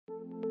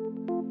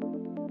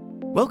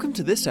Welcome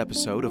to this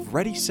episode of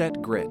Ready,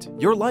 Set, Grit,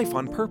 Your Life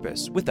on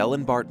Purpose with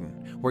Ellen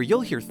Barton, where you'll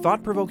hear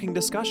thought-provoking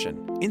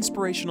discussion,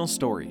 inspirational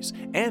stories,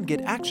 and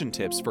get action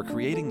tips for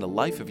creating the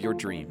life of your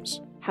dreams.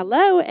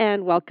 Hello,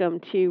 and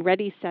welcome to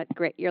Ready, Set,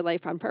 Grit, Your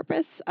Life on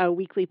Purpose, a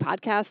weekly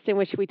podcast in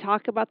which we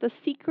talk about the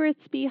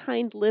secrets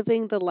behind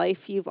living the life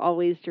you've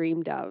always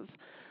dreamed of.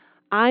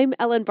 I'm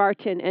Ellen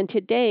Barton, and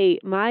today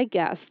my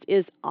guest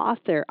is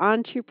author,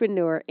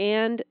 entrepreneur,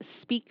 and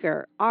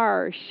speaker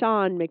R.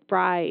 Sean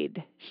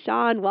McBride.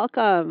 Sean,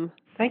 welcome.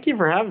 Thank you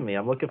for having me.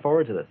 I'm looking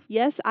forward to this.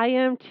 Yes, I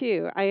am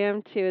too.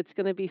 It's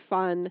going to be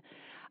fun.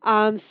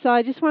 So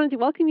I just wanted to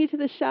welcome you to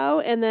the show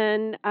and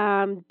then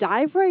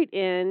dive right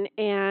in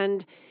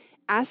and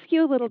ask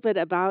you a little bit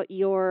about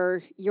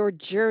your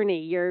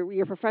journey,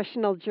 your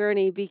professional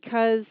journey,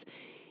 because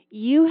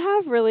you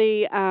have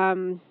really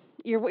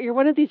you're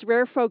one of these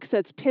rare folks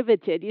that's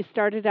pivoted. You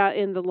started out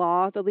in the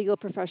legal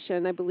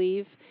profession, I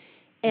believe,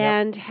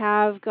 and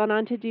have gone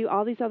on to do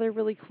all these other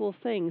really cool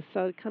things.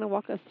 So kind of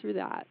walk us through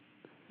that.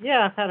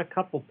 Yeah, I've had a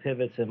couple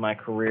pivots in my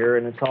career,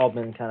 and it's all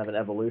been kind of an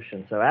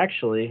evolution. So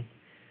actually,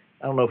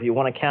 I don't know if you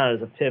want to count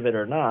it as a pivot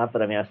or not,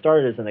 but I mean, I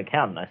started as an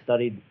accountant. I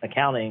studied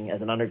accounting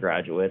as an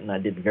undergraduate, and I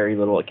did very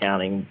little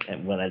accounting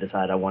when I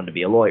decided I wanted to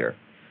be a lawyer.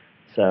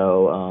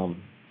 So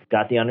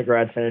got the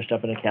undergrad finished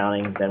up in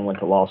accounting, then went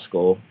to law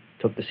school,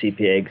 took the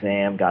CPA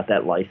exam, got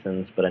that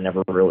license, but I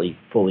never really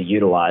fully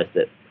utilized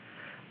it.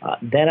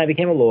 Then I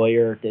became a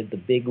lawyer, did the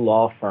big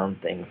law firm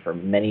thing for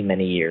many,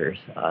 many years,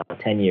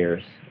 10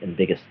 years in the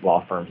biggest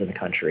law firms in the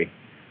country,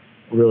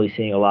 really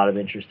seeing a lot of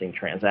interesting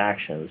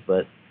transactions.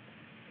 But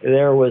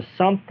there was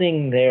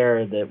something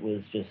there that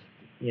was just,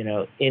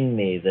 in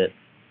me that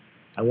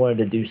I wanted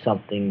to do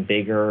something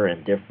bigger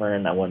and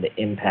different. I wanted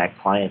to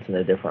impact clients in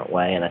a different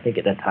way. And I think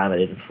at that time I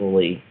didn't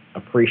fully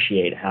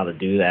appreciate how to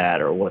do that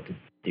or what to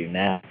do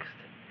next.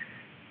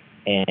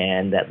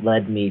 And that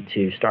led me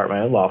to start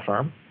my own law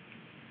firm.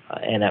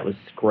 And that was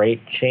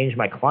great. Changed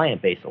my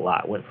client base a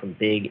lot. Went from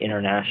big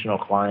international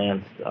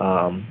clients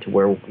to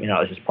where, I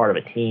was just part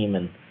of a team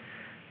and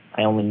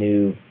I only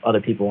knew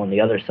other people on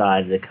the other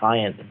side of the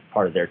client,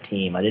 part of their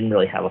team. I didn't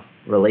really have a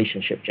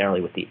relationship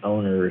generally with the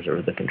owners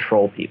or the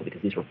control people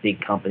because these were big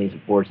companies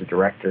with boards of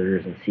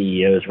directors and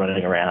CEOs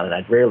running around, and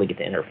I'd rarely get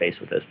to interface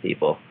with those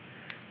people.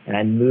 And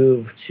I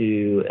moved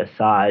to a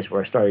size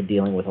where I started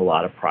dealing with a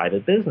lot of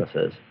private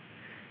businesses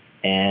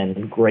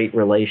and great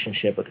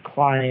relationship with the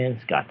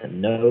clients, got to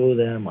know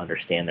them,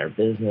 understand their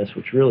business,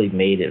 which really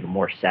made it a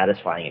more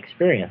satisfying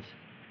experience.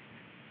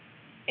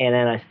 And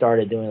then I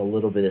started doing a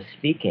little bit of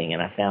speaking,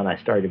 and I found I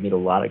started to meet a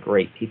lot of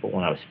great people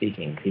when I was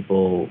speaking.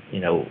 People,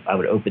 I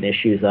would open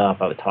issues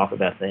up, I would talk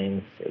about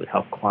things, it would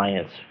help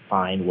clients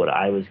find what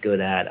I was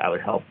good at, I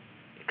would help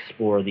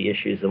explore the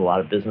issues that a lot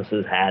of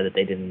businesses had that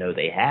they didn't know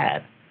they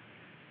had.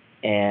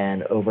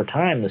 And over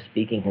time, the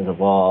speaking has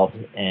evolved,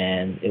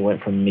 and it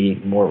went from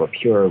me more of a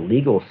pure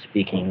legal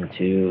speaking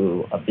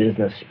to a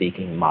business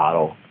speaking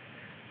model,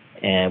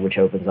 and which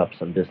opens up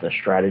some business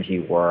strategy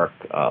work,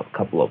 a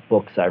couple of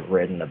books I've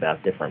written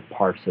about different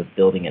parts of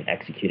building and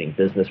executing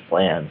business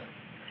plans.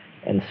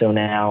 And so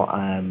now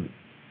I'm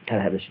kind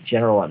of have this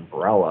general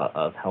umbrella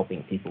of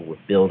helping people with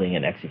building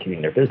and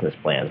executing their business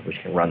plans, which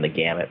can run the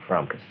gamut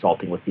from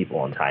consulting with people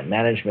on time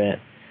management,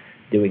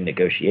 doing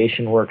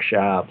negotiation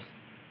workshops,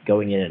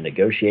 going in and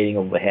negotiating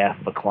on behalf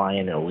of a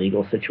client in a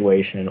legal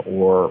situation,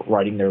 or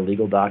writing their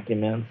legal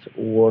documents,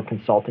 or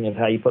consulting of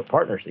how you put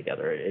partners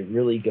together. It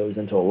really goes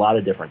into a lot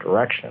of different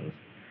directions.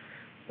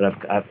 But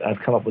I've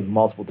come up with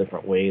multiple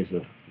different ways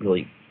of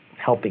really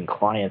helping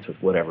clients with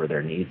whatever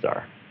their needs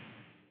are.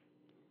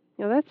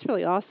 That's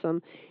really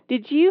awesome.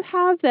 Did you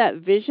have that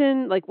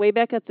vision like way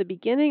back at the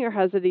beginning, or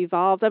has it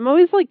evolved? I'm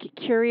always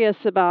curious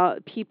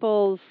about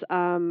people's,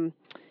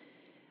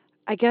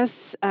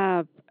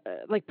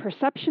 like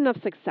perception of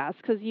success,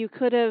 because you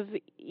could have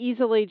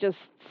easily just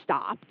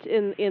stopped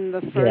in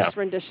the first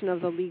rendition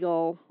of the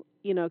legal,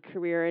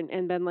 career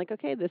and been like,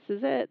 okay, this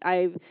is it.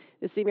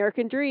 It's the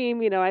American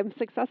dream. I'm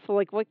successful.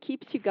 Like, what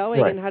keeps you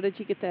going, and how did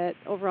you get that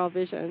overall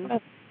vision?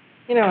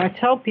 I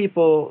tell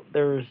people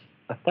there's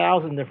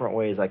 1,000 different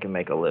ways I can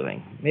make a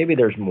living. Maybe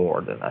there's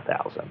more than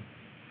 1,000.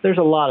 There's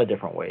a lot of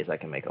different ways I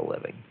can make a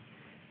living,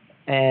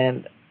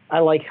 and I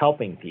like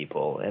helping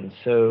people. And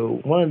so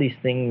one of these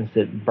things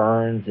that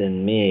burns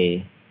in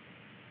me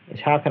is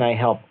how can I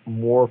help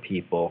more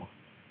people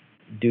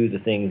do the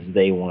things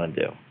they want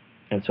to do?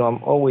 And so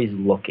I'm always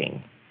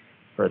looking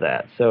for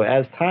that. So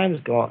as time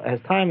has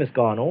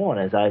gone on,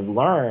 as I've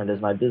learned, as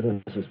my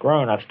business has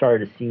grown, I've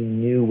started to see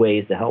new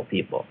ways to help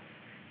people.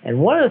 And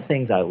one of the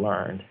things I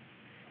learned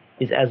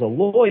is, as a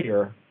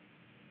lawyer,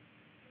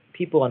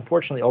 people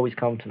unfortunately always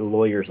come to the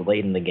lawyers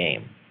late in the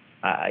game.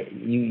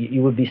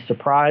 You would be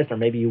surprised, or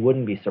maybe you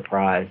wouldn't be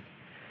surprised,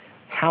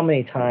 how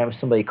many times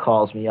somebody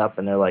calls me up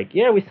and they're like,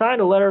 yeah, we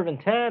signed a letter of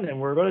intent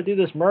and we're going to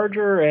do this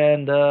merger,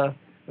 and the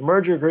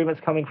merger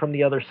agreement's coming from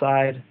the other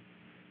side,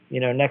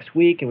 next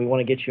week, and we want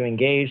to get you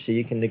engaged so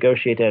you can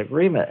negotiate that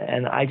agreement.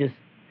 And I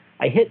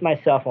hit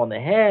myself on the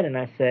head and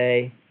I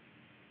say,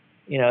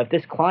 if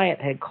this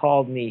client had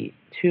called me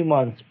 2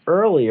 months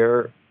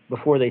earlier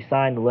before they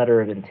signed the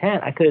letter of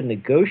intent, I could have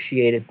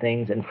negotiated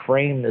things and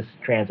framed this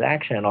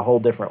transaction in a whole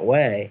different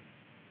way,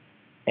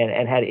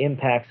 and had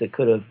impacts that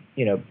could have,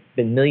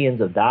 been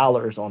millions of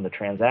dollars on the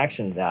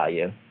transaction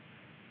value.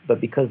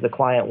 But because the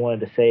client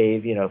wanted to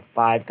save,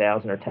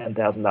 $5,000 or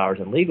 $10,000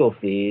 in legal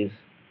fees,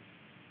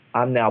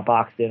 I'm now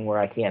boxed in where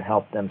I can't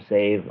help them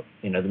save,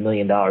 the $1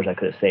 million I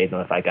could have saved them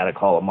if I got a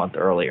call a month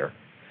earlier.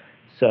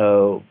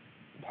 So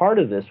part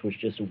of this was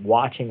just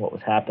watching what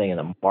was happening in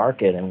the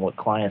market and what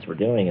clients were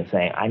doing and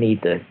saying, I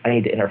need to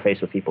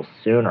interface with people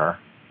sooner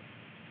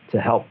to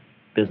help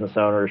business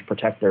owners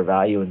protect their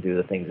value and do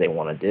the things they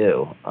want to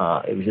do.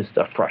 It was just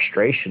a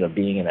frustration of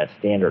being in that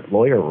standard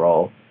lawyer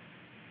role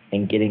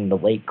and getting the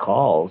late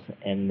calls,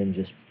 and then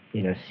just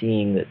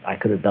seeing that I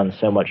could have done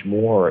so much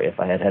more if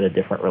I had had a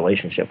different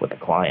relationship with the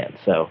client.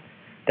 So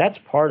that's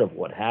part of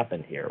what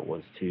happened here,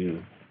 was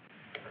to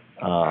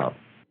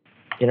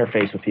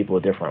interface with people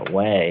a different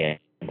way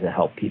and to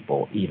help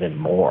people even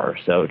more.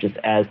 So just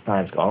as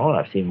time's gone on,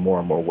 I've seen more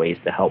and more ways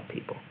to help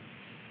people.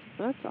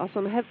 That's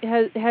awesome.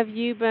 Have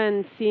you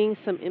been seeing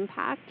some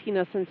impact,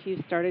 since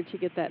you started to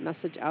get that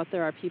message out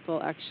there? Are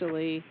people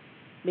actually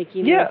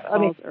making those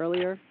calls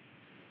earlier?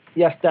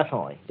 Yes,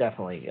 definitely.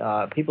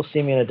 People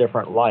see me in a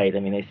different light.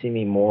 They see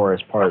me more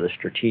as part of the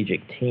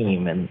strategic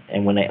team,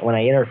 and when I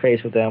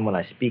interface with them, when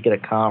I speak at a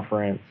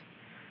conference,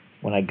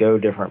 when I go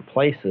different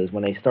places,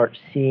 when they start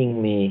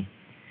seeing me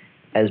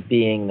as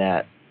being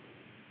that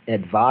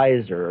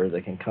advisor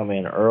that can come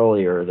in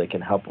earlier, that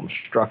can help them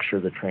structure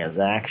the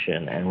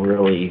transaction and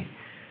really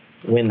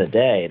win the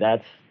day,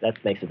 that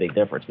makes a big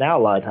difference. Now,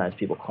 a lot of times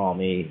people call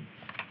me,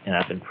 and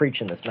I've been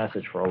preaching this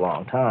message for a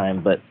long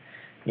time, but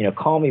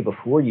call me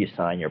before you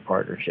sign your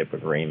partnership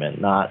agreement,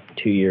 not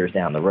 2 years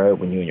down the road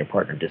when you and your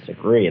partner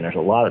disagree. And there's a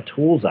lot of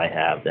tools I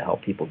have to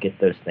help people get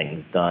those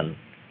things done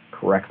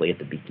correctly at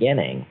the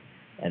beginning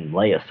and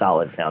lay a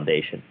solid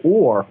foundation,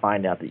 or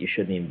find out that you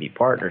shouldn't even be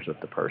partners with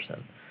the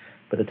person.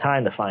 But the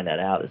time to find that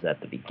out is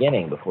at the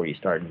beginning, before you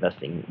start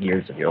investing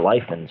years of your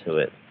life into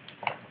it,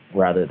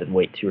 rather than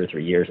wait 2 or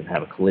 3 years and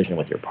have a collision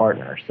with your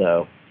partner.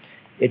 So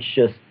it's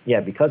just,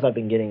 because I've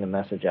been getting the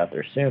message out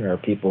there sooner,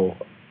 people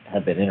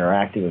have been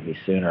interacting with me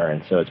sooner,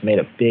 and so it's made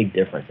a big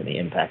difference in the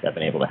impact I've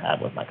been able to have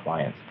with my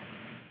clients.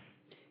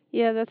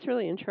 Yeah, that's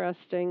really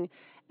interesting.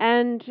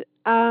 And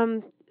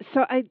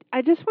so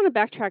I just want to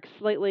backtrack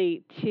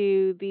slightly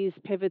to these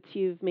pivots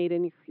you've made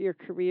in your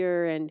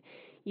career, and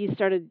you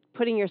started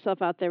putting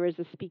yourself out there as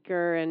a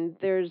speaker, and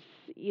there's,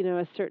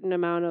 a certain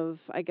amount of,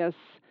 I guess,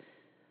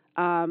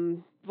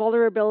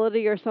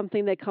 vulnerability or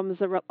something that comes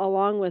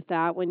along with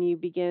that when you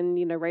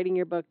begin, writing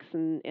your books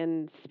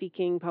and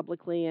speaking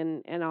publicly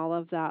and all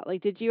of that.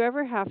 Like, did you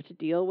ever have to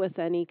deal with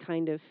any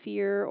kind of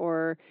fear,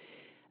 or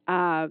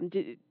are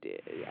you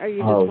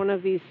just one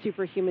of these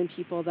superhuman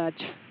people that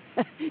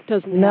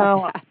doesn't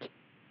have that?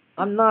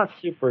 I'm not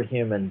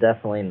superhuman,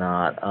 definitely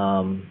not.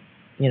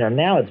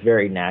 Now it's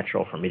very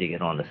natural for me to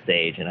get on the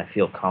stage, and I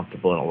feel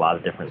comfortable in a lot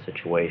of different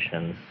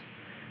situations.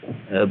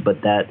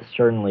 But that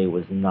certainly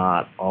was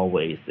not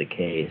always the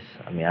case.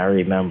 I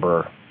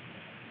remember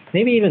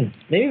maybe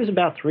it was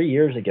about 3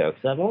 years ago,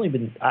 because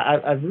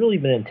I've really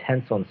been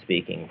intense on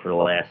speaking for the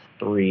last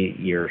 3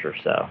 years or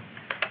so.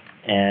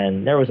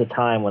 And there was a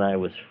time when I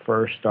was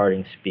first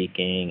starting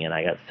speaking, and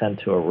I got sent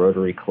to a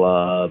Rotary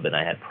Club, and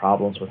I had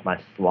problems with my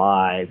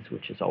slides,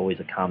 which is always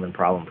a common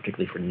problem,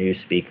 particularly for new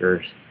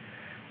speakers.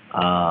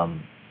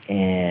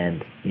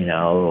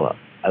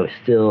 I was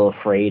still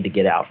afraid to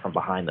get out from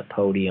behind the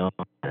podium,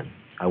 and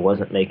I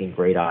wasn't making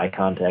great eye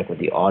contact with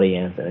the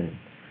audience, and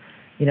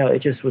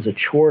it just was a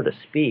chore to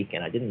speak,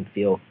 and I didn't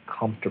feel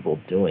comfortable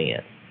doing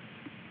it.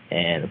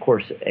 And of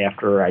course,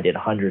 after I did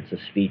hundreds of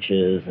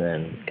speeches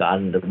and got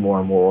into more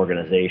and more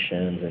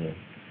organizations, and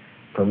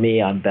for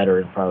me, I'm better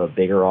in front of a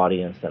bigger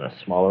audience than a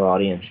smaller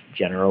audience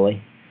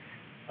generally.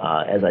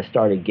 As I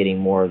started getting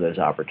more of those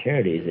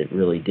opportunities, it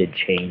really did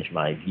change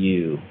my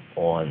view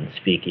on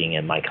speaking,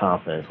 and my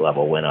confidence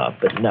level went up.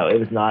 But no, it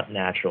was not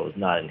natural. It was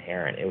not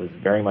inherent. It was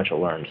very much a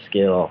learned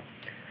skill.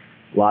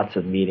 Lots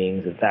of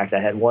meetings. In fact,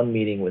 I had one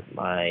meeting with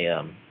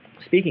my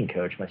speaking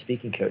coach. My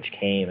speaking coach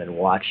came and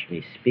watched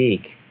me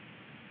speak.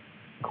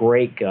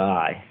 Great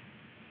guy.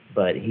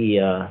 But he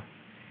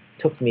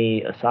took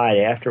me aside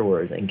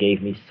afterwards and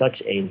gave me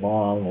such a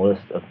long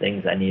list of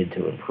things I needed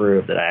to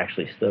improve that I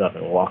actually stood up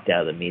and walked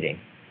out of the meeting.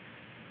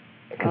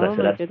 Because I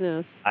said,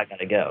 goodness. I got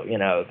to go,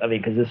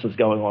 because this was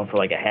going on for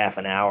like a half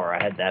an hour.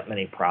 I had that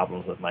many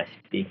problems with my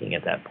speaking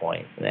at that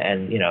point.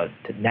 And,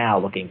 now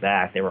looking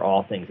back, they were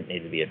all things that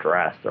needed to be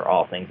addressed. They're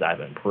all things I've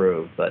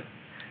improved. But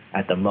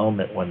at the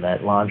moment when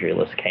that laundry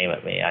list came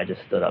at me, I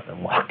just stood up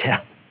and walked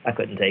out. I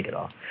couldn't take it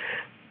all.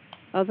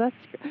 Oh,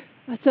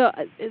 so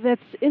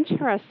that's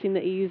interesting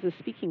that you use a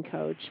speaking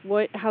coach.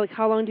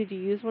 How long did you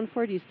use one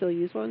for? Do you still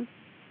use one?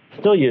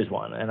 Still use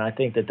one, and I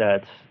think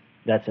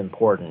that's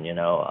important.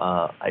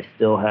 I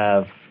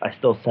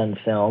still send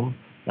film.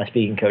 My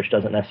speaking coach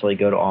doesn't necessarily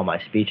go to all my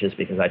speeches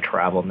because I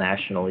travel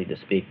nationally to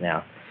speak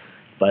now.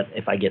 But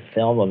if I get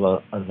film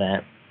of an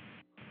event,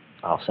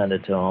 I'll send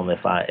it to him.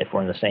 If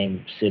we're in the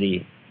same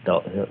city,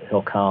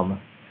 he'll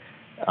come.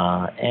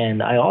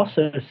 And I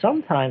also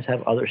sometimes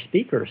have other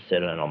speakers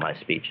sit in on my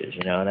speeches,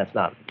 and that's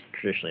not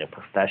traditionally a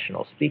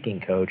professional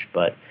speaking coach,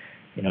 but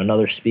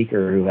another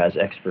speaker who has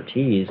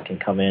expertise can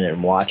come in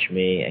and watch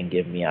me and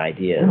give me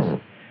ideas.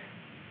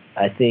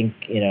 I think,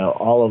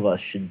 all of us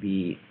should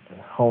be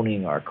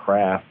honing our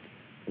craft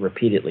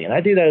repeatedly. And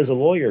I do that as a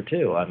lawyer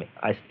too. I mean,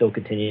 I still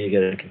continue to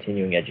go to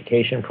continuing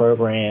education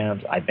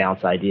programs. I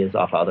bounce ideas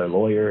off other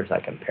lawyers. I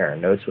compare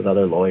notes with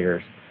other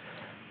lawyers.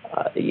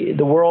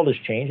 The world is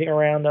changing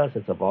around us.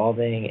 It's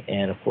evolving.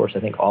 And of course, I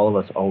think all of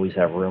us always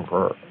have room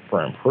for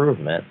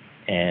improvement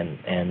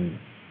and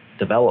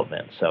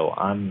development. So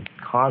I'm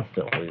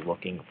constantly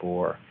looking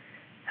for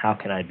how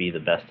can I be the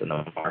best in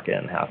the market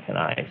and how can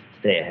I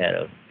stay ahead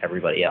of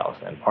everybody else.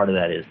 And part of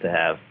that is to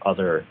have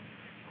other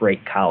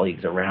great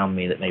colleagues around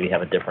me that maybe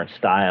have a different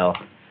style.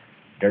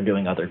 They're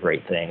doing other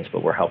great things,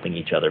 but we're helping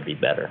each other be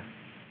better.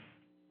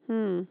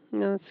 No,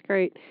 that's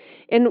great.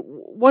 And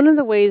one of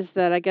the ways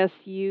that I guess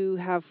you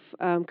have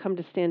come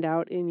to stand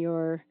out in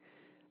your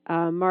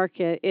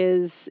market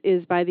is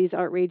by these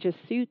outrageous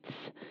suits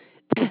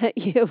that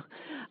you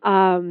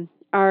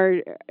are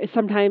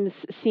sometimes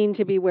seen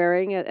to be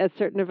wearing at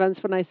certain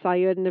events. When I saw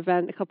you at an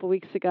event a couple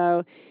weeks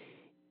ago,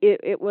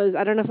 it was,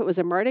 I don't know if it was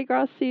a Mardi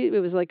Gras suit.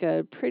 It was like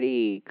a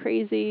pretty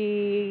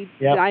crazy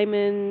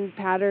diamond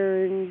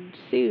patterned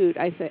suit.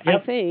 I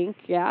think,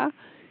 yeah.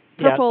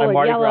 Purple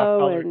and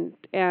yellow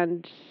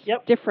and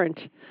different.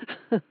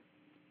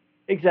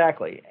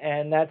 Exactly.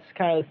 And that's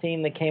kind of the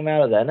theme that came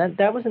out of that. And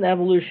that was an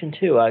evolution,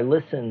 too. I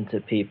listened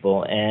to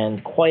people,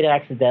 and quite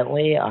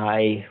accidentally,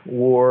 I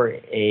wore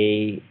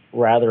a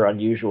rather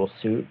unusual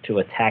suit to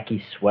a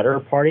tacky sweater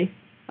party.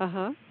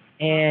 Uh-huh.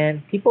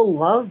 And people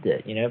loved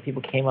it.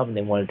 People came up and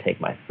they wanted to take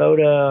my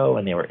photo,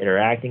 and they were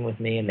interacting with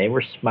me, and they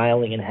were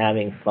smiling and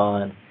having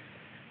fun.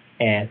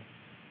 And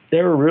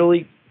they were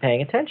really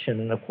paying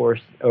attention. And, of course,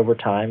 over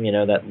time,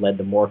 that led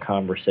to more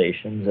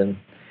conversations. And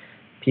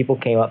people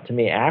came up to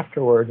me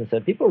afterwards and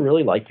said, people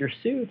really like your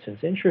suits.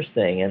 It's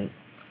interesting. And,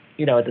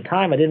 at the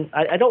time,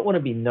 I don't want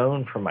to be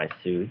known for my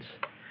suits.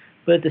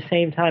 But at the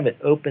same time, it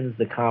opens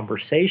the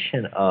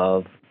conversation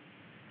of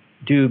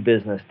do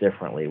business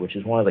differently, which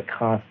is one of the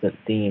constant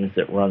themes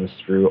that runs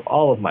through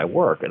all of my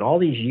work. And all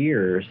these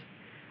years,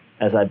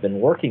 as I've been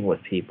working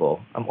with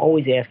people, I'm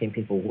always asking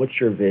people, what's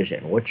your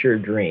vision? What's your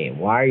dream?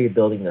 Why are you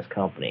building this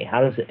company? How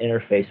does it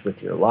interface with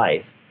your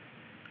life?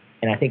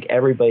 And I think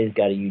everybody's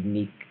got a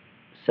unique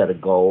set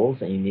of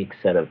goals, a unique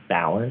set of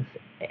balance.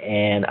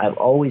 And I've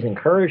always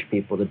encouraged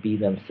people to be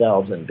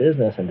themselves in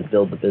business and to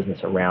build the business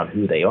around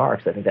who they are,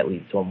 because I think that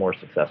leads to a more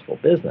successful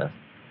business.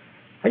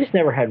 I just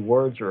never had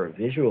words or a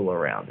visual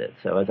around it.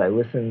 So as I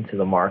listened to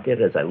the market,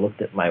 as I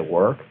looked at my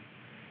work,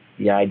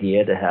 the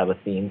idea to have a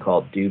theme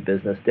called Do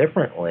Business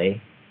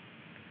Differently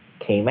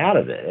came out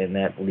of it. And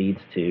that leads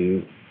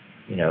to,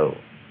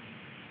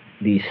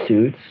 these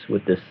suits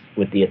with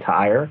the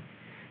attire,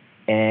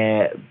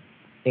 and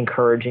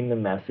encouraging the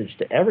message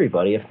to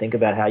everybody of think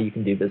about how you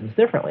can do business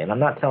differently. And I'm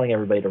not telling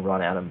everybody to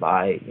run out and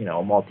buy,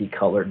 a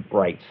multicolored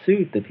bright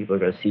suit that people are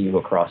going to see you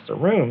across the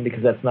room,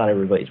 because that's not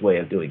everybody's way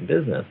of doing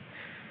business.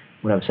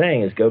 What I'm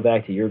saying is go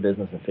back to your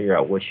business and figure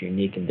out what's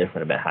unique and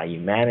different about how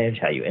you manage,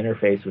 how you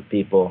interface with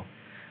people,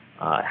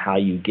 how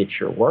you get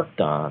your work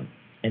done,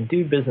 and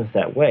do business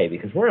that way,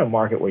 because we're in a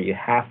market where you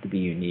have to be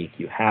unique,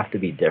 you have to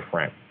be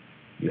different,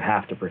 you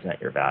have to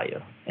present your value.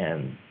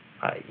 And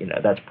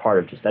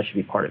that should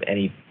be part of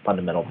any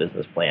fundamental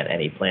business plan,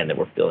 any plan that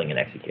we're building and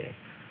executing.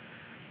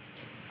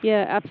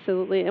 Yeah,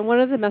 absolutely. And one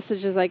of the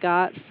messages I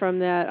got from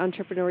that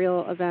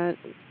entrepreneurial event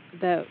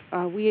that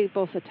we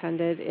both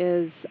attended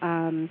is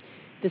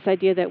this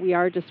idea that we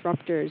are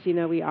disruptors.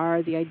 We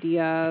are the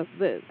idea,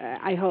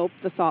 I hope,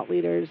 the thought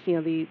leaders,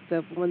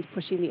 the ones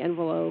pushing the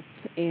envelope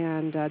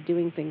and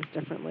doing things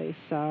differently.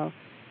 So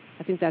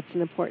I think that's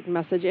an important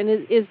message. And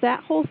is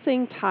that whole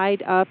thing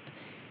tied up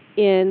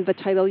in the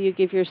title you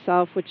give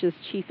yourself, which is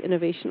Chief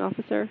Innovation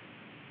Officer?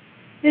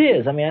 It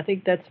is. I mean, I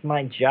think that's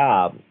my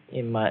job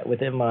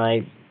within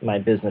my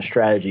business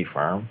strategy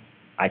firm.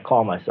 I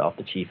call myself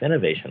the Chief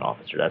Innovation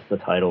Officer. That's the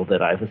title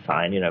that I've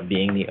assigned.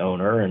 Being the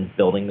owner and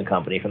building the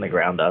company from the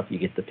ground up, you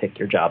get to pick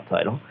your job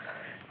title.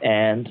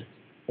 And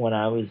when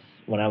I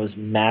was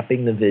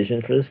mapping the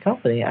vision for this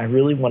company, I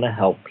really want to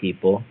help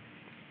people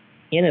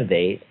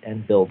innovate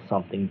and build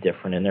something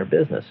different in their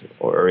business,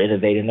 or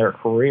innovate in their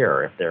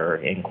career if they're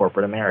in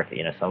corporate America.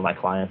 Some of my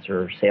clients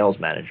are sales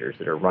managers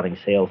that are running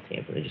sales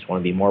teams and they just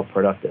want to be more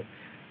productive.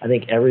 I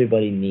think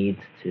everybody needs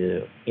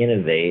to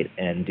innovate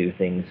and do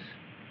things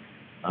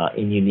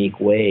in unique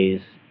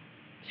ways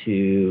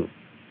to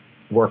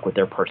work with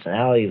their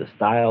personality, the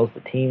styles,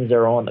 the teams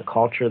they're on, the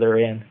culture they're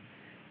in.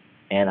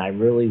 And I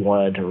really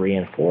wanted to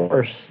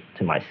reinforce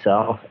to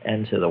myself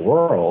and to the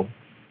world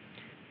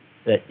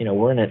that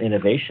we're in an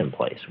innovation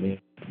place. We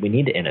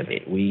need to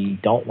innovate. We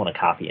don't want to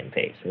copy and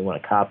paste. We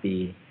want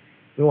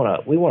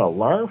to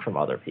learn from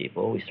other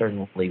people. We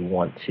certainly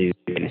want to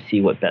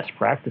see what best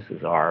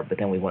practices are, but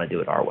then we want to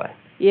do it our way.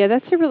 Yeah,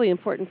 that's a really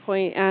important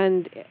point,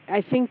 and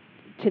I think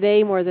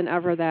today more than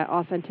ever that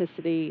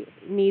authenticity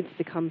needs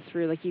to come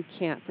through. Like you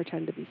can't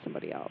pretend to be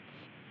somebody else.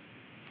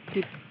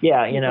 Pe-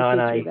 Yeah, People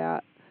and see through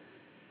that.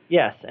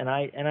 yes, and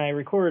I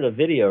recorded a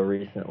video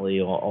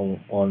recently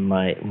on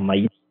my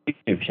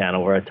YouTube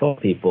channel where I told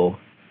people,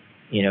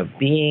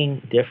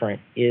 being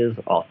different is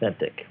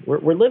authentic.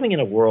 We're living in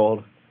a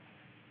world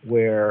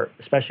where,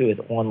 especially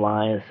with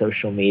online and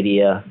social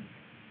media,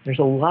 there's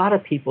a lot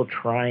of people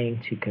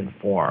trying to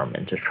conform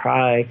and to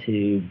try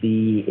to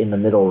be in the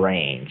middle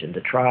range and to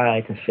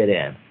try to fit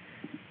in.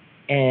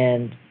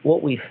 And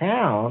what we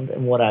found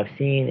and what I've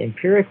seen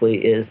empirically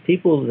is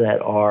people that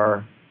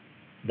are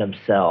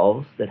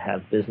themselves, that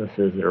have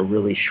businesses that are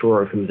really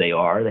sure of who they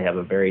are, they have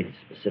a very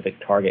specific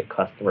target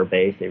customer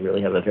base, they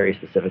really have a very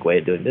specific way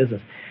of doing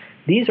business.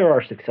 These are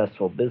our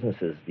successful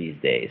businesses these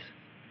days.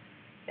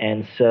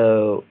 And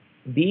so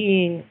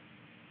being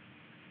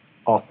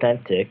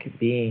authentic,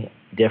 being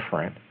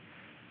different,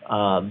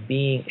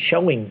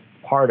 showing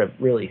part of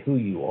really who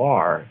you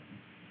are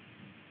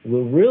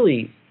will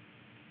really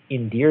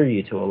endear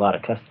you to a lot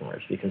of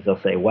customers because they'll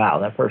say, wow,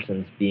 that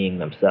person's being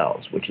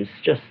themselves, which is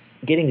just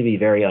getting to be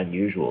very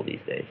unusual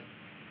these days.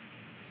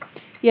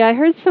 Yeah, I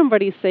heard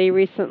somebody say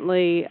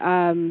recently,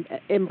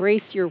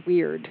 embrace your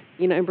weird.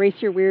 Embrace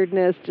your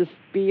weirdness. Just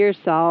be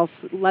yourself.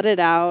 Let it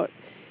out.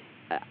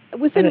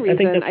 Within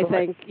reason, I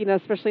think,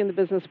 especially in the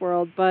business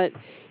world. But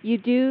you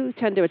do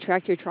tend to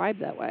attract your tribe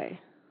that way.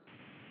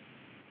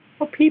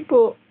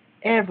 Well,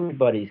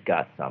 everybody's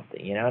got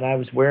something, and I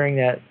was wearing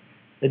that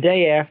the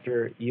day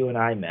after you and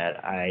I met.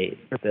 They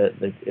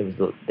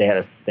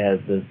had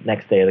the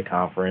next day of the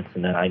conference,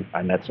 and then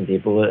I met some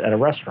people at a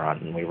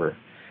restaurant, and we were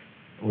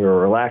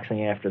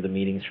relaxing after the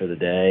meetings for the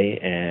day,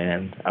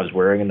 and I was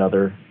wearing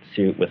another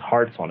suit with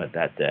hearts on it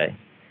that day,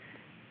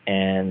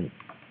 and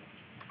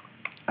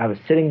I was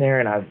sitting there,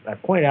 and I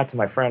pointed out to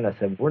my friend, I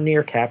said, we're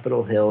near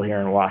Capitol Hill here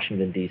in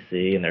Washington,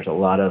 D.C., and there's a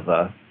lot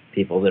of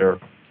people that are,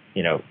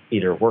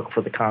 either work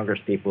for the Congress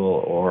people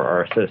or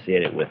are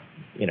associated with,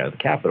 the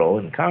Capitol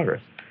and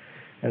Congress.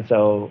 And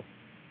so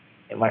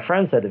my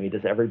friend said to me,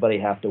 does everybody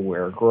have to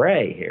wear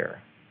gray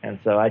here? And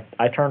so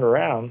I turned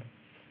around,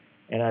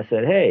 and I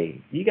said,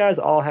 hey, you guys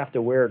all have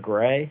to wear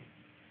gray?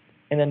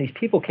 And then these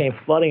people came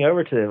flooding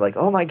over to them like,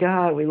 oh, my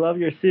God, we love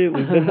your suit.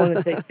 We've been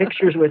wanting to take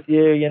pictures with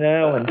you,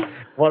 And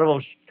one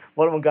of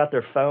them got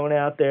their phone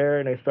out there,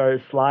 and they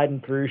started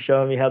sliding through,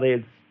 showing me how they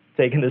had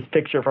taken this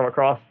picture from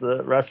across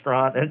the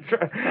restaurant and so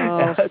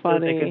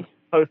they could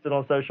post it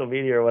on social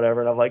media or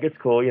whatever. And I'm like, it's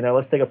cool,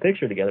 let's take a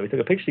picture together. We took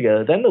a picture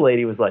together. Then the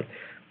lady was like,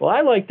 well,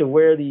 I like to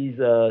wear these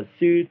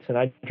suits, and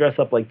I dress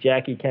up like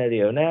Jackie Kennedy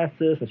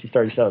Onassis, and she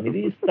started showing me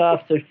these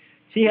stuff. So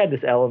she had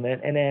this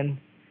element, and then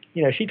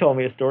she told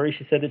me a story.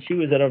 She said that she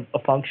was at a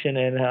function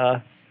and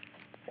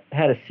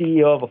had a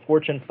CEO of a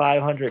Fortune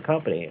 500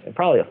 company, and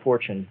probably a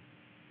Fortune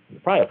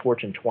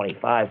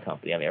 25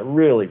 company. I mean, a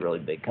really, really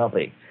big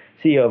company.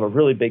 CEO of a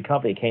really big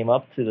company came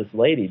up to this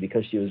lady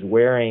because she was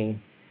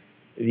wearing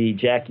the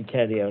Jackie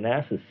Kennedy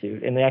Onassis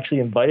suit, and they actually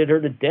invited her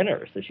to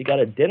dinner. So she got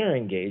a dinner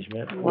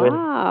engagement with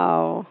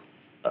a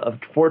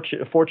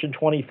Fortune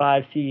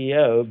 25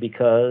 CEO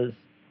because,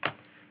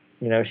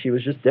 she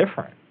was just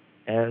different.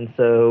 And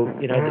so,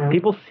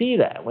 people see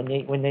that when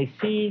they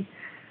see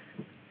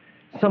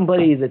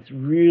somebody that's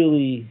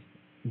really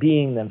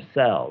being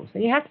themselves,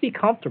 and you have to be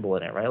comfortable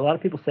in it, right? A lot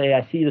of people say,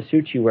 I see the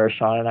suit you wear,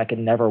 Sean, and I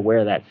can never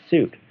wear that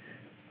suit.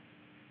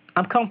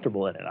 I'm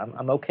comfortable in it.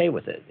 I'm okay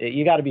with it.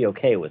 You got to be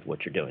okay with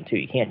what you're doing too.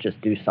 You can't just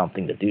do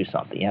something to do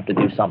something. You have to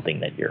do something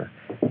that you're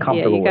comfortable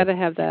with. Yeah, you got to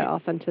have that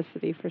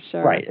authenticity for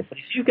sure. Right. If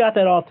you've got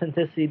that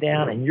authenticity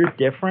down and you're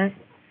different,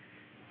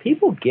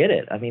 people get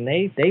it. I mean,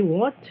 they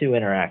want to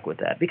interact with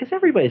that because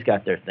everybody's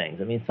got their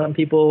things. I mean, some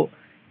people,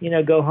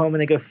 go home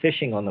and they go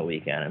fishing on the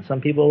weekend, and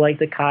some people like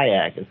to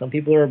kayak, and some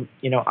people are,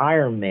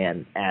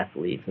 Ironman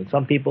athletes, and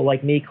some people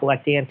like me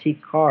collect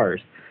antique cars.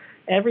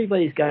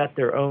 Everybody's got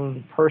their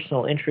own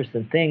personal interests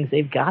and things.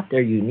 They've got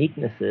their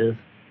uniquenesses,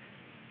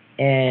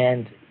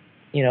 and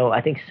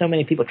I think so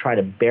many people try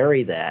to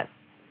bury that,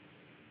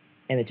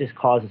 and it just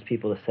causes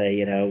people to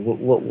say,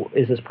 what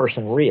is this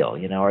person real?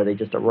 Are they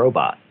just a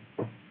robot?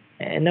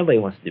 And nobody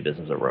wants to do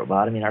business with a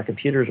robot. I mean, our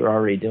computers are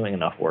already doing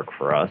enough work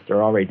for us.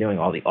 They're already doing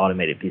all the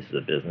automated pieces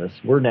of business.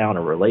 We're now in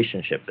a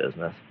relationship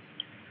business.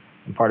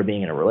 And part of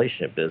being in a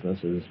relationship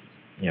business is,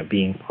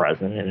 being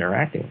present and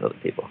interacting with other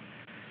people.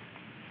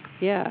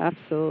 Yeah,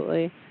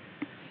 absolutely.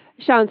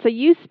 Sean, so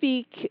you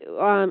speak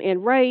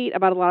and write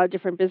about a lot of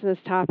different business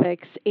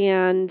topics.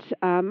 And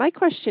my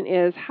question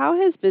is,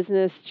 how has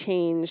business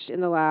changed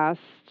in the last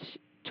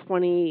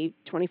 20,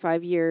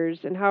 25 years?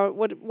 And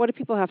what do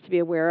people have to be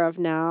aware of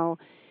now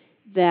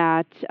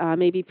that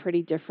may be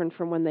pretty different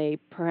from when they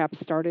perhaps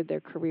started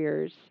their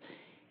careers?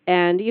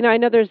 And, I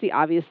know there's the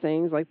obvious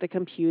things like the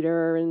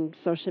computer and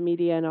social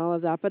media and all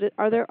of that, but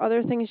are there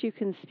other things you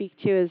can speak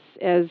to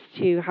as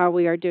to how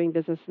we are doing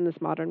business in this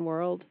modern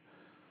world?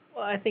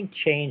 Well, I think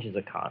change is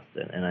a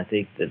constant, and I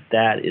think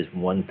that is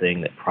one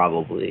thing that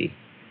probably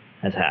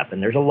has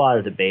happened. There's a lot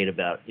of debate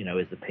about,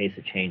 is the pace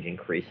of change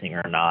increasing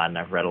or not? And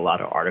I've read a lot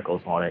of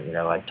articles on it.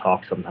 I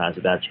talk sometimes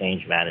about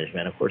change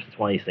management. Of course, it's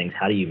one of these things.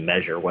 How do you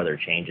measure whether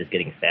change is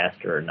getting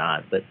faster or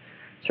not? But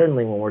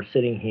certainly when we're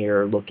sitting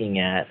here looking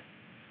at,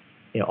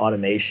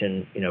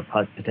 automation,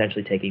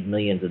 potentially taking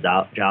millions of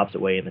jobs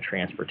away in the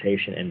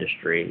transportation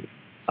industry,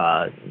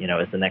 as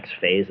the next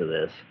phase of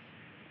this,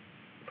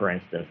 for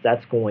instance,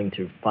 that's going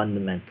to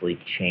fundamentally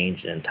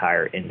change an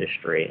entire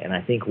industry. And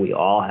I think we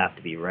all have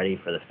to be ready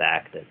for the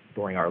fact that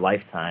during our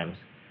lifetimes,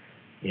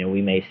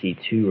 we may see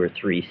 2 or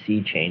 3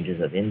 sea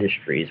changes of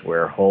industries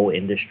where whole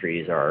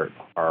industries are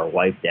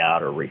wiped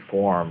out or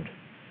reformed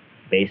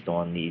based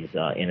on these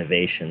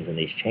innovations and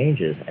these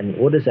changes. And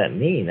what does that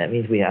mean? That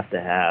means we have to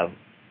have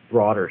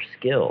broader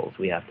skills.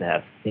 We have to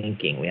have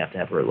thinking. We have to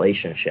have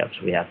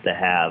relationships. We have to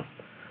have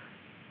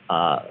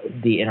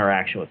the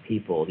interaction with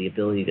people, the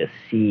ability to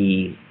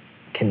see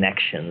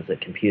connections that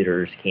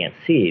computers can't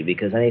see,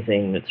 because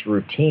anything that's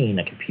routine,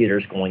 a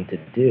computer's going to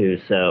do.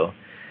 So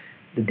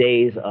the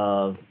days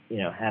of,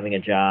 having a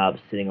job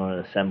sitting on an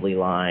assembly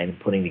line,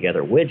 putting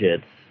together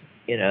widgets,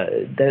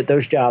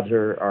 those jobs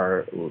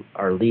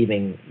are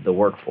leaving the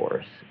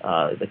workforce.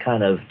 The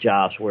kind of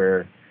jobs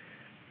where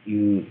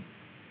you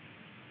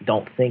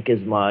don't think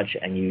as much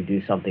and you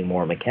do something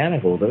more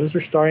mechanical, those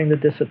are starting to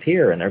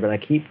disappear, and they're going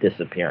to keep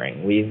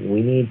disappearing. We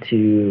need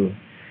to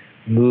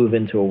move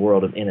into a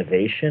world of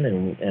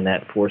innovation, and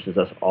that forces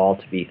us all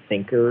to be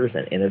thinkers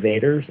and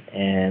innovators.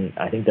 And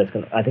I think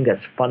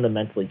that's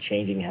fundamentally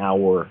changing how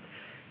we're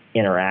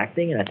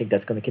interacting, and I think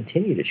that's going to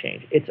continue to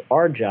change. It's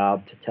our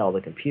job to tell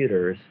the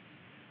computers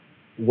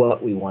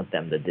what we want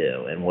them to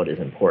do and what is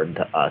important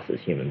to us as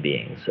human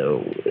beings.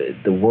 So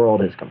the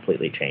world is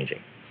completely changing.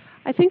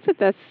 I think that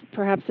that's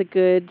perhaps a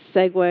good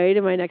segue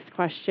to my next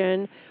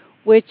question,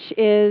 which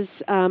is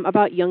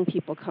about young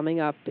people coming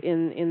up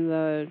in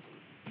the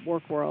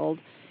work world.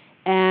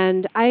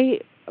 And I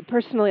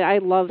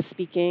love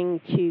speaking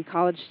to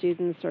college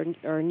students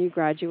or new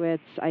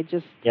graduates. I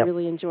just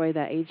really enjoy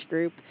that age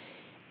group.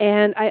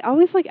 And I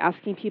always like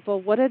asking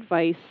people what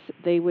advice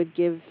they would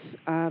give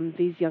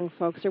these young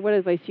folks, or what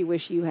advice you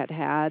wish you had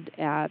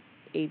at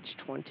age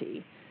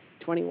 20,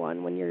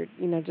 21, when you're,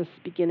 just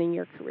beginning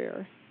your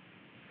career.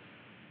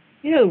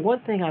 One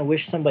thing I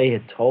wish somebody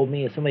had told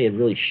me, if somebody had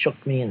really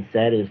shook me and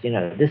said is,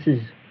 this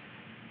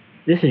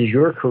is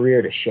your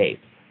career to shape.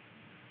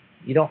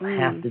 You don't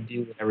have to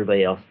do what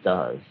everybody else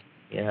does.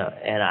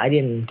 And I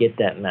didn't get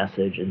that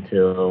message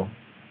until,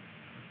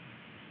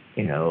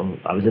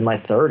 I was in my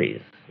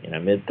 30s,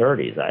 mid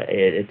 30s.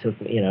 It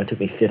took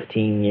me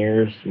 15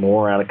 years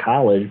more out of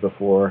college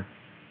before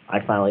I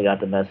finally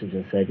got the message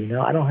and said,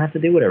 I don't have to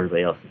do what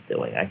everybody else is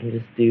doing. I can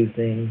just do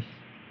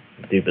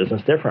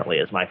business differently,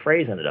 as my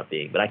phrase ended up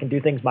being, but I can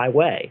do things my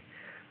way.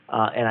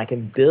 And I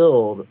can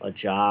build a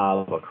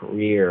job, a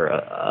career,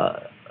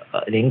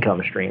 an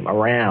income stream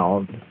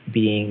around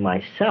being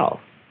myself.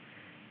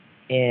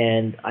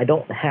 And I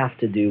don't have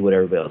to do what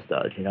everybody else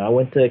does. I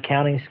went to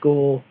accounting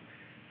school,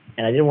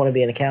 and I didn't want to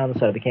be an accountant,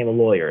 so I became a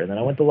lawyer. And then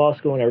I went to law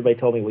school, and everybody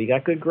told me, well, you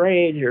got good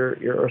grades,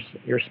 you're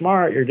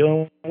smart, you're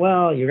doing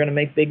well, you're going to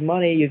make big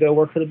money, you go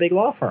work for the big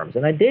law firms.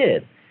 And I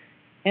did.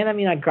 And I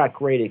mean, I got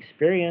great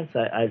experience.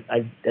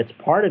 That's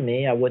part of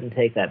me. I wouldn't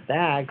take that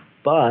back,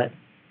 but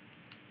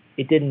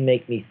it didn't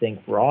make me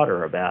think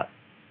broader about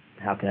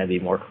how can I be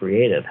more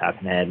creative? How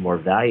can I add more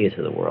value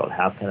to the world?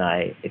 How can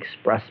I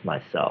express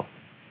myself?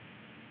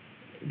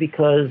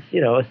 Because,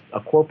 a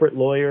corporate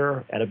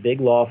lawyer at a big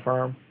law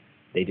firm,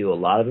 they do a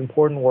lot of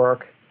important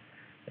work.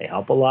 They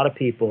help a lot of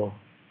people,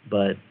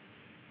 but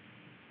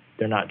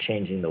they're not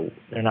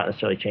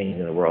necessarily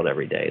changing the world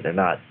every day. They're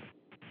not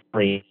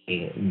bringing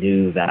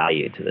new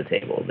value to the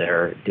table.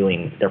 They're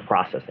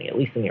processing, at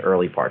least in the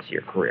early parts of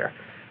your career.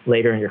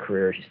 Later in your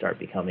career, as you start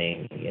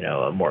becoming,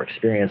 a more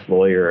experienced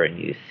lawyer, and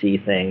you see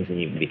things and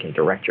you can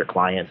direct your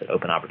clients and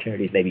open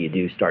opportunities, maybe you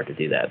do start to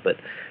do that. But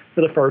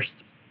for the first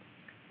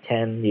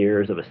 10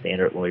 years of a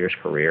standard lawyer's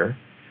career,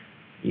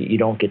 you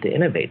don't get to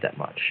innovate that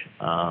much.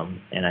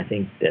 And I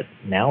think that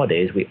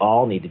nowadays we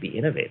all need to be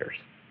innovators.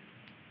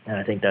 And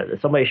I think that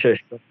somebody should have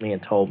shook me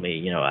and told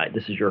me,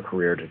 this is your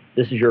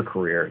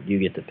career. You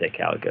get to pick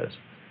how it goes.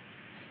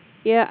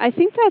 Yeah, I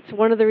think that's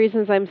one of the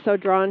reasons I'm so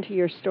drawn to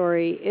your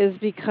story, is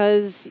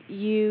because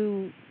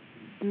you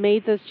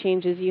made those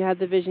changes. You had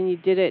the vision. You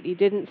did it. You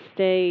didn't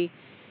stay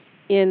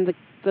in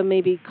the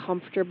maybe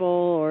comfortable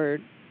or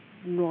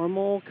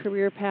normal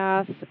career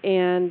path.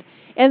 And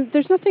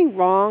there's nothing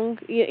wrong,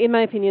 in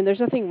my opinion, there's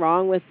nothing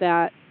wrong with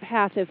that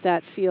path if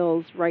that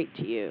feels right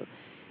to you.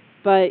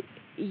 But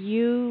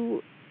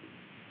you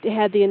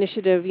had the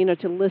initiative,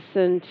 to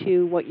listen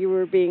to what you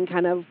were being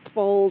kind of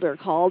told or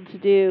called to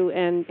do,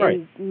 and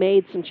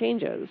made some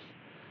changes.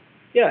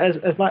 Yeah, and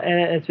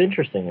it's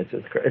interesting.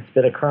 It's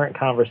been a current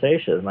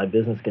conversation. As my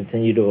business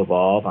continued to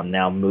evolve, I'm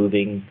now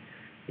moving,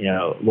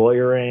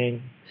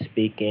 lawyering,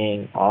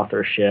 speaking,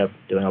 authorship,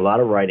 doing a lot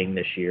of writing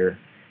this year,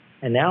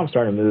 and now I'm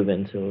starting to move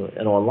into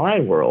an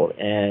online world.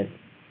 And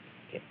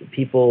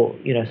people,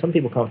 some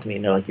people come to me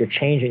and they're like, "You're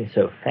changing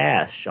so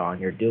fast, Sean.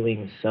 You're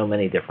doing so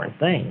many different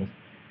things."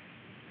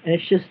 And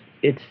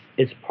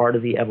it's part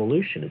of the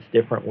evolution. It's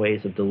different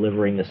ways of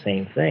delivering the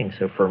same thing.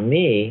 So for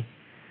me,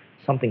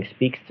 something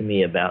speaks to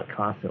me about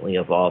constantly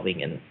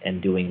evolving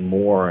and doing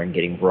more and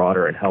getting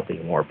broader and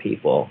helping more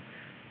people.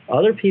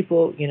 Other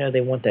people,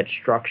 they want that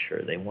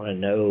structure. They want to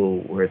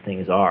know where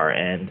things are,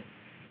 and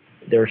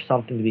there's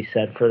something to be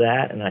said for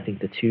that. And I think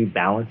the two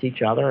balance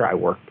each other. I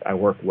work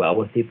well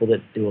with people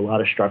that do a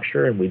lot of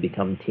structure, and we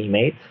become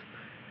teammates.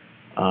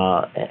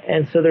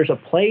 And so there's a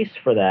place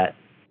for that,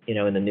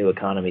 in the new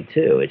economy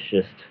too. It's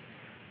just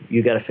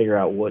you got to figure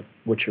out what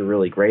you're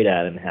really great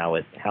at and how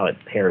it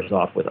pairs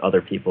off with other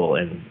people.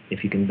 And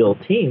if you can build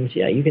teams,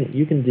 yeah, you can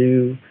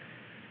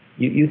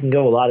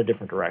go a lot of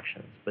different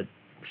directions. But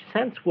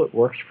sense what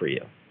works for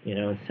you,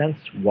 sense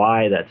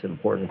why that's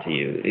important to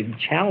you.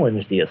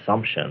 Challenge the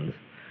assumptions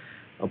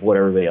of what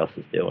everybody else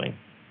is doing,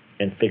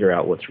 and figure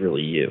out what's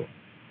really you.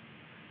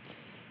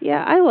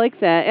 Yeah, I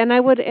like that, and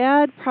I would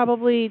add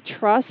probably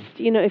trust.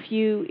 If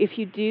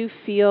you do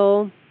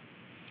feel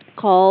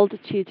called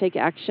to take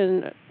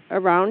action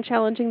around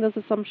challenging those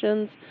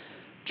assumptions,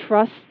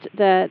 trust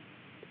that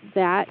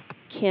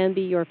can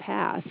be your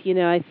path.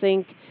 I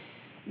think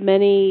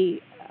many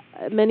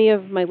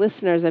of my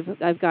listeners,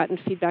 I've gotten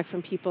feedback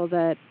from people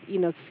that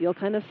feel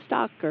kind of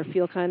stuck or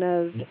feel kind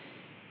of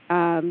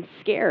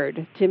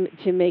scared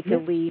to make a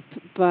leap,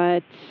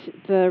 but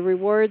the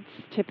rewards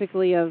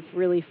typically of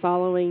really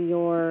following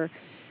your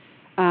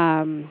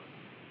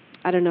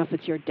I don't know if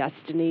it's your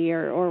destiny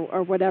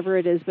or whatever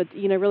it is, but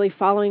really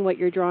following what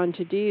you're drawn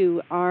to do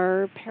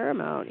are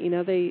paramount.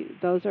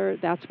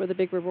 That's where the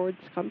big rewards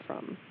come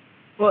from.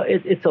 Well,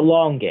 it's a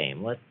long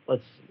game.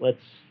 Let's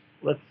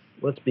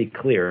be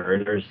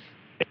clear. There's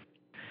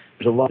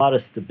a lot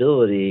of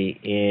stability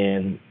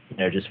in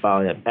just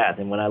following that path.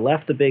 And when I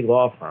left the big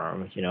law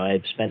firms, I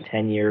had spent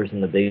 10 years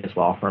in the biggest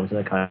law firms in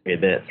the country.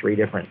 I've been at 3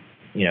 different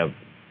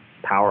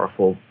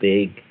powerful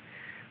big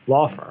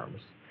law firms.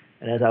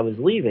 And as I was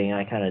leaving,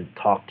 I kind of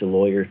talked to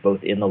lawyers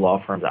both in the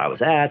law firms I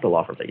was at, the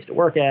law firms I used to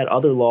work at,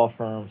 other law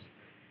firms.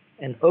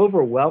 And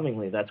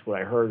overwhelmingly, that's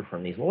what I heard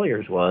from these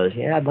lawyers was,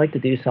 yeah, I'd like to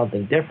do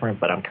something different,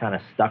 but I'm kind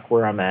of stuck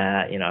where I'm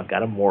at. I've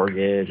got a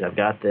mortgage, I've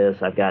got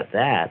this, I've got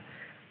that.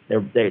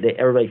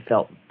 Everybody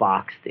felt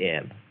boxed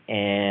in,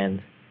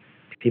 and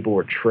people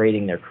were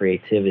trading their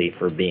creativity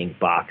for being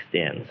boxed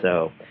in.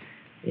 So,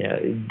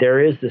 there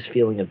is this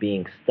feeling of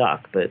being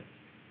stuck, but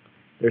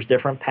there's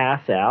different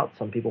paths out.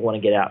 Some people want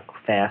to get out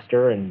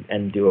faster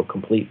and do a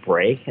complete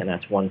break, and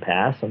that's one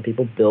path. Some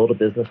people build a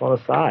business on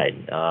the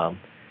side.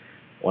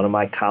 One of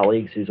my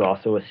colleagues, who's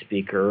also a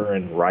speaker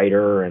and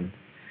writer and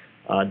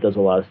does a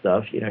lot of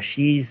stuff,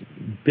 she's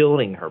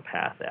building her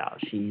path out.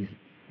 She's,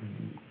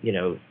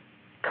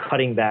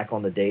 cutting back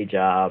on the day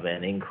job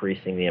and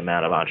increasing the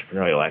amount of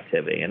entrepreneurial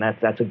activity, and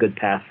that's a good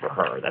path for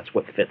her. That's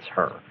what fits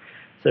her.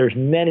 So there's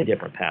many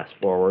different paths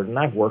forward, and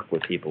I've worked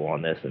with people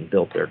on this and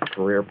built their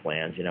career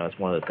plans. It's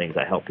one of the things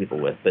I help people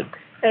with. But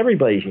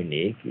everybody's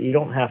unique. You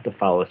don't have to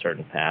follow a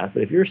certain path.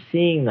 But if you're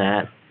seeing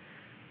that,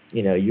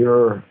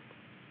 you're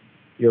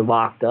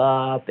locked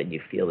up and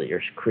you feel that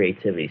your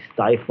creativity is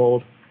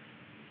stifled,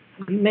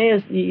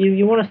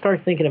 you want to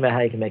start thinking about how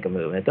you can make a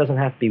move. And it doesn't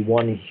have to be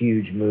one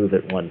huge move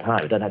at one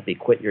time. It doesn't have to be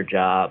quit your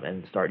job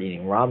and start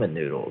eating ramen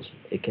noodles.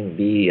 It can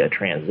be a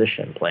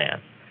transition plan.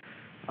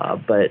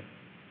 But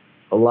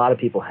a lot of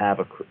people have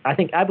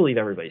I believe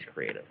everybody's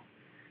creative.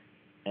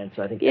 And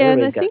so I think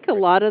a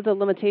lot of the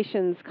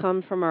limitations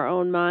come from our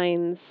own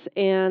minds.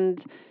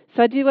 And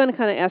so I do want to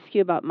kind of ask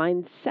you about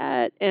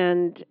mindset.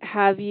 And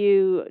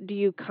do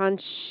you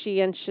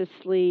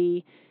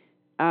conscientiously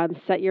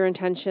set your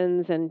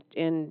intentions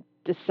and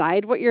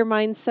decide what your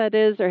mindset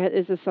is, or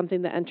is this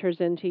something that enters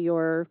into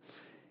your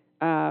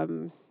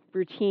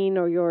routine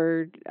or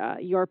your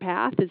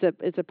path? Is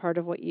it part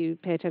of what you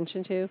pay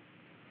attention to?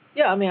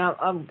 Yeah, I mean,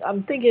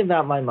 I'm thinking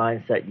about my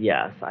mindset.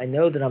 Yes, I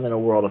know that I'm in a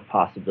world of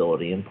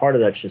possibility, and part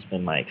of that's just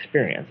been my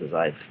experience as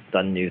I've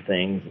done new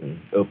things and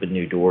opened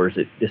new doors.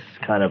 This is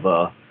kind of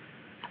a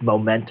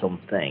momentum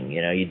thing.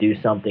 You do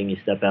something, you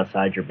step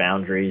outside your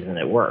boundaries, and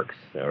it works,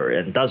 or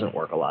it doesn't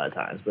work a lot of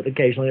times, but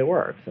occasionally it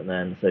works. And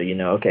then so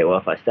okay, well,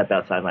 if I step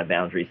outside my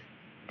boundaries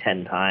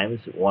 10 times,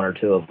 1 or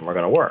 2 of them are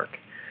going to work.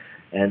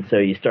 And so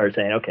you start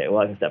saying, okay, well,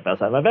 I can step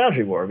outside my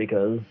boundary more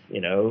because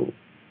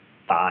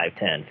 5,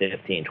 10,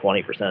 15,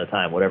 20% of the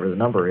time, whatever the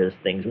number is,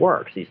 things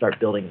work. So you start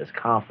building this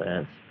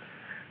confidence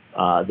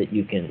that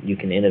you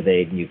can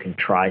innovate and you can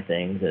try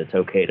things, and it's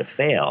okay to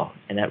fail.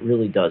 And that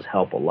really does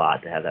help a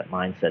lot to have that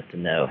mindset to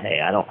know, hey,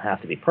 I don't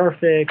have to be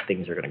perfect.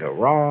 Things are going to go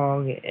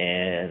wrong,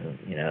 and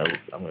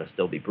I'm going to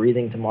still be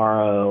breathing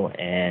tomorrow,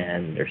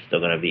 and there's still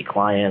going to be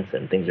clients,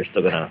 and things are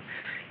still going to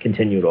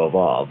continue to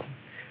evolve.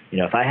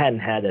 If I hadn't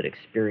had that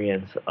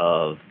experience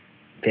of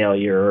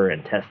failure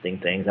and testing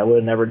things, I would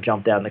have never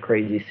jumped out in the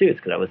crazy suits,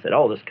 because I would have said,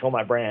 oh, just kill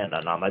my brand,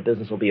 and my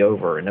business will be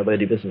over, and nobody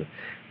will do business.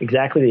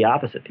 Exactly the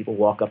opposite. People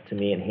walk up to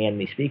me and hand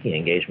me speaking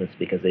engagements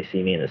because they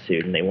see me in a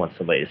suit and they want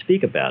somebody to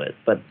speak about it.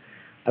 But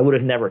I would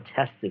have never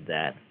tested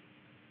that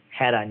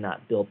had I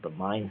not built the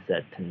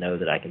mindset to know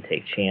that I can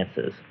take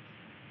chances.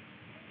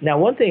 Now,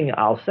 one thing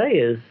I'll say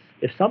is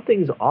if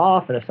something's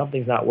off and if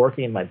something's not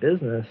working in my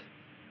business,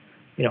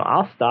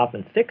 I'll stop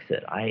and fix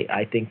it.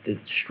 I think that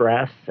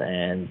stress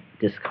and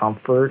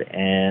discomfort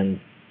and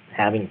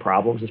having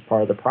problems is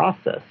part of the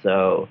process.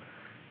 So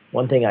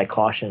one thing I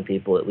caution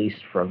people, at least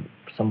from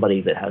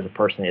somebody that has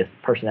a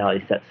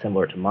personality set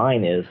similar to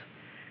mine, is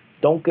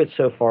don't get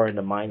so far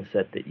into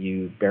mindset that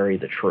you bury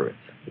the truth.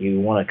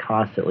 You want to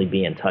constantly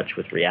be in touch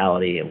with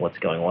reality and what's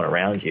going on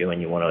around you, and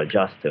you want to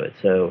adjust to it.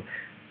 So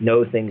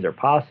know things are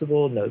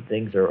possible, know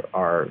things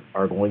are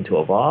going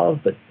to evolve,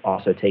 but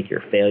also take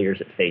your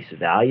failures at face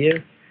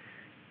value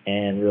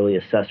and really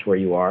assess where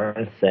you are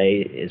and say,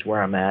 is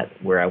where I'm at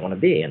where I want to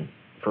be? And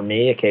for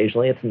me,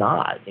 occasionally it's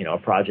not. A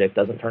project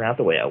doesn't turn out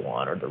the way I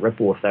want, or the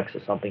ripple effects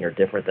of something are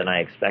different than I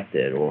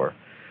expected, or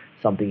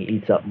something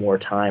eats up more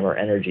time or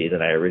energy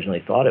than I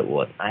originally thought it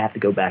would. I have to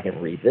go back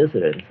and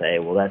revisit it and say,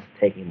 well, that's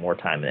taking more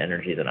time and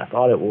energy than I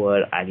thought it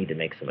would. I need to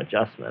make some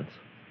adjustments.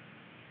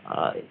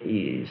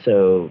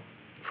 So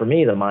for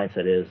me, the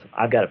mindset is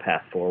I've got a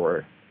path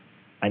forward.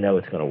 I know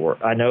it's going to work.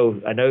 I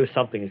know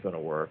something is going to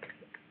work.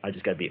 I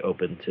just got to be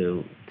open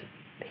to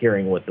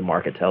hearing what the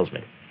market tells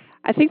me.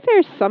 I think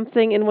there's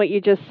something in what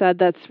you just said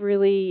that's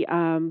really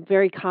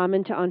very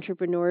common to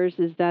entrepreneurs,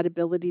 is that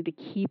ability to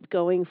keep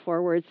going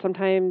forward.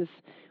 Sometimes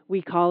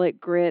we call it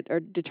grit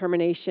or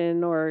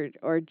determination or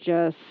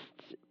just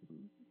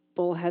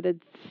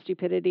bullheaded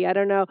stupidity. I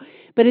don't know,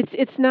 but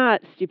it's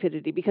not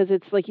stupidity, because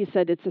it's like you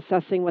said, it's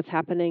assessing what's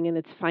happening and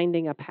it's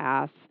finding a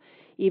path,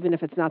 even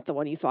if it's not the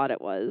one you thought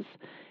it was.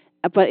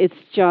 But it's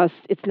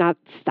not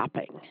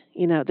stopping.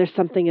 There's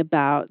something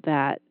about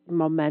that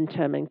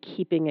momentum and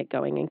keeping it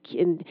going.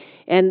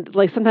 And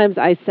like sometimes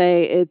I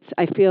say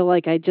I feel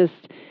like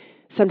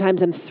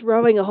sometimes I'm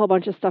throwing a whole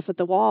bunch of stuff at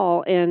the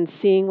wall and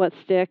seeing what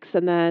sticks,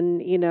 and then,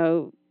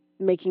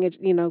 making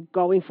it,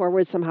 going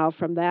forward somehow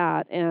from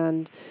that.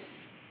 And,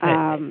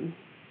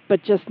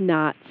 but just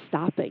not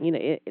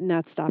stopping,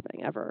 not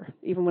stopping ever,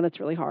 even when it's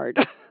really hard,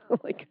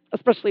 like,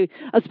 especially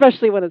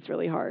when it's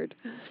really hard.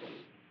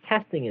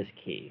 Testing is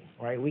key,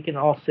 right? We can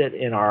all sit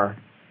in our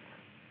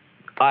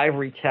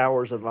ivory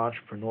towers of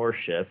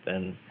entrepreneurship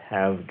and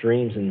have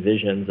dreams and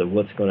visions of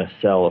what's going to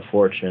sell a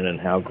fortune and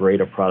how great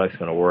a product's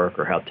going to work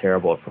or how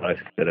terrible a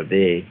product's going to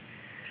be.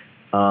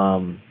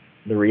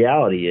 The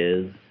reality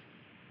is,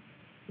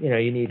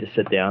 you need to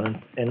sit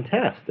down and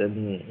test,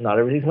 and not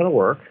everything's going to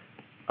work.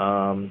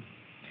 And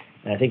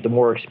I think the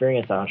more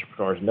experienced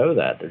entrepreneurs know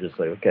that. They're just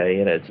like,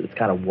 okay, it's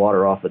kind of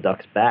water off the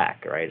duck's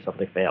back, right?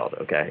 Something failed.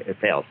 Okay, it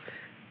failed.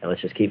 And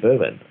let's just keep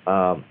moving.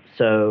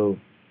 So,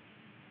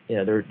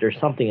 there's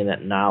something in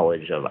that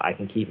knowledge of I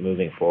can keep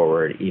moving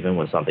forward even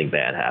when something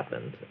bad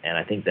happens. And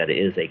I think that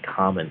is a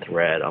common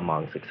thread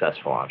among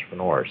successful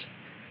entrepreneurs,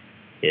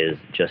 is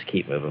just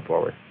keep moving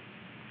forward.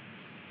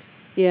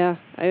 Yeah,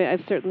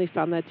 I've certainly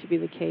found that to be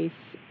the case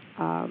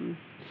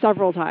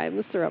several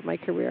times throughout my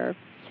career.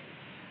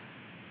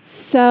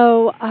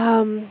 So,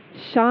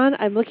 Sean,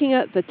 I'm looking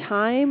at the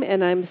time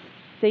and I'm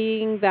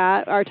seeing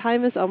that our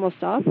time is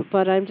almost up,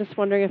 but I'm just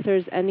wondering if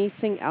there's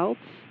anything else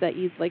that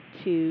you'd like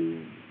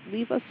to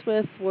leave us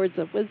with, words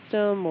of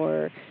wisdom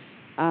or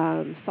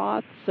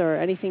thoughts, or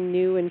anything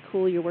new and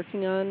cool you're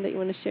working on that you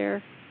want to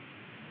share?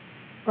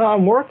 Well,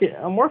 I'm working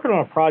on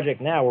a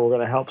project now where we're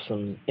going to help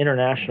some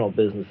international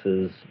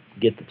businesses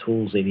get the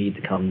tools they need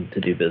to come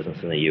to do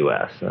business in the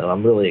U.S. And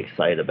I'm really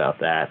excited about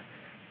that.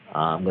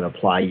 I'm going to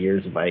apply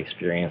years of my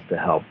experience to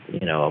help,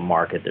 a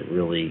market that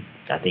really,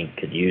 I think,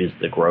 could use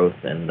the growth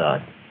and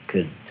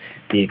could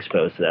be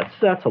exposed to that.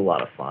 So that's a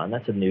lot of fun.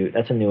 That's a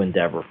new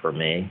endeavor for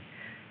me.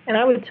 And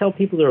I would tell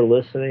people that are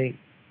listening,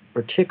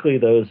 particularly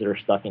those that are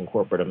stuck in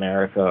corporate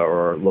America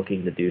or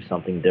looking to do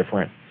something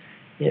different,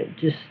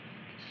 just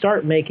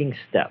start making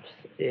steps.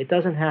 It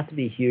doesn't have to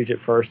be huge at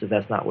first if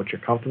that's not what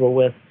you're comfortable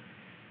with.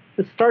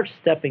 But start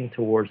stepping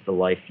towards the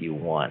life you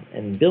want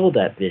and build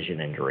that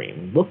vision and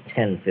dream. Look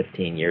 10,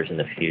 15 years in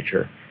the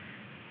future.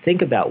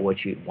 Think about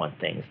what you want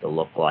things to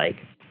look like,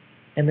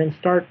 and then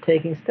start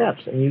taking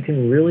steps. And you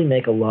can really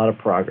make a lot of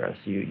progress.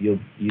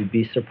 You'd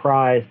be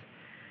surprised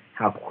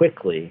how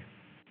quickly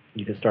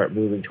you can start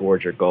moving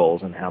towards your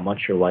goals and how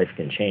much your life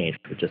can change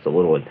with just a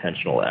little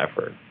intentional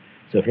effort.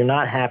 So if you're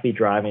not happy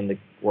driving to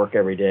work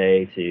every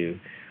day to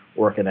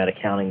work in that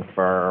accounting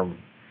firm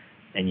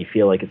and you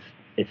feel like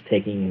it's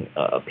taking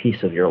a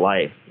piece of your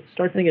life,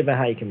 start thinking about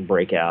how you can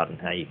break out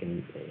and how you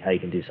can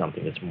do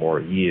something that's more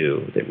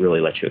you, that really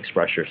lets you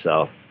express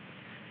yourself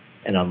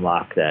and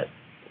unlock that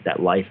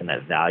life and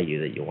that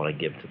value that you want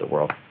to give to the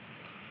world.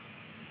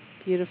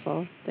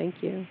 Beautiful.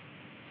 Thank you.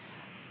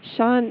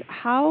 Sean,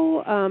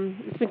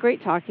 it's been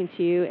great talking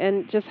to you,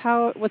 and just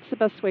what's the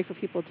best way for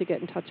people to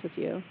get in touch with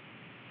you?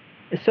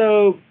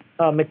 So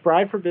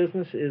McBride for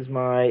Business is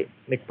my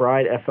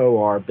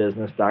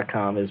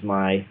McBrideForBusiness.com is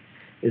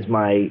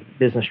my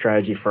business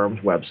strategy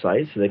firm's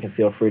website, so they can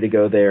feel free to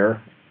go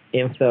there.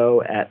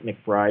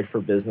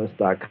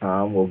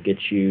 Info@McBrideForBusiness.com will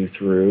get you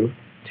through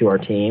to our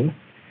team.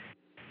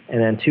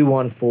 And then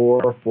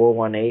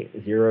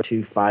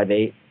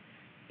 214-418-0258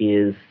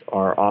 is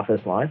our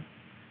office line.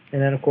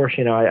 And then, of course,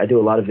 I do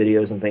a lot of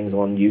videos and things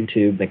on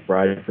YouTube,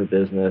 McBride for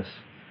Business.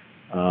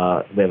 We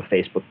have a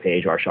Facebook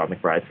page, our Sean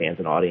McBride Fans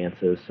and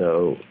Audiences.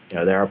 So,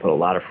 there I put a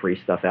lot of free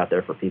stuff out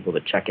there for people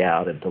to check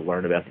out and to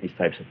learn about these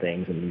types of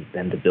things and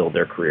then to build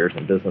their careers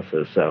and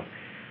businesses. So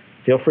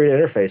feel free to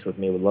interface with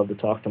me. We'd love to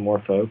talk to more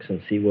folks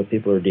and see what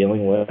people are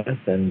dealing with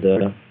and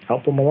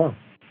help them along.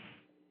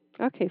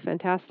 Okay,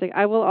 fantastic.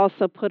 I will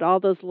also put all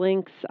those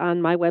links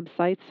on my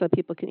website so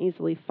people can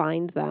easily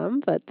find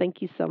them. But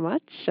thank you so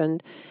much.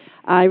 And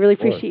I really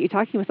appreciate you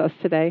talking with us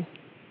today.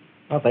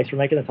 Oh, thanks for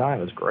making the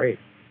time. It was great.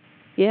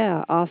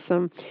 Yeah,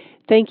 awesome.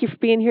 Thank you for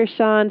being here,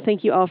 Sean.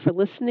 Thank you all for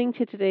listening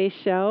to today's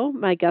show.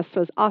 My guest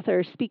was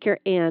author, speaker,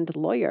 and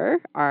lawyer,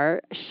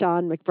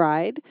 Sean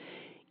McBride.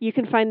 You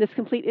can find this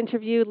complete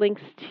interview,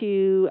 links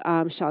to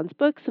Sean's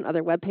books and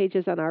other web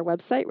pages on our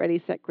website,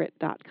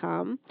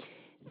 ReadySetGrit.com.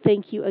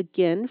 Thank you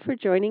again for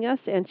joining us,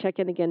 and check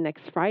in again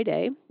next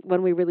Friday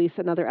when we release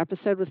another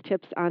episode with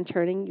tips on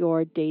turning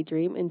your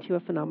daydream into a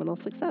phenomenal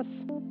success.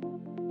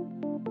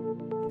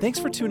 Thanks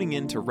for tuning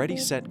in to Ready,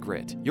 Set,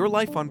 Grit, Your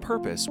Life on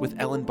Purpose with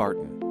Ellen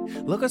Barton.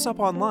 Look us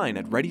up online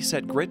at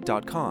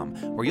ReadySetGrit.com,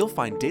 where you'll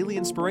find daily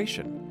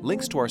inspiration,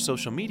 links to our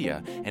social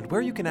media, and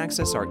where you can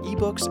access our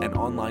ebooks and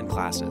online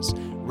classes.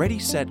 Ready,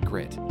 Set,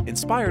 Grit.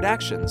 Inspired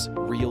actions,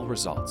 real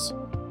results.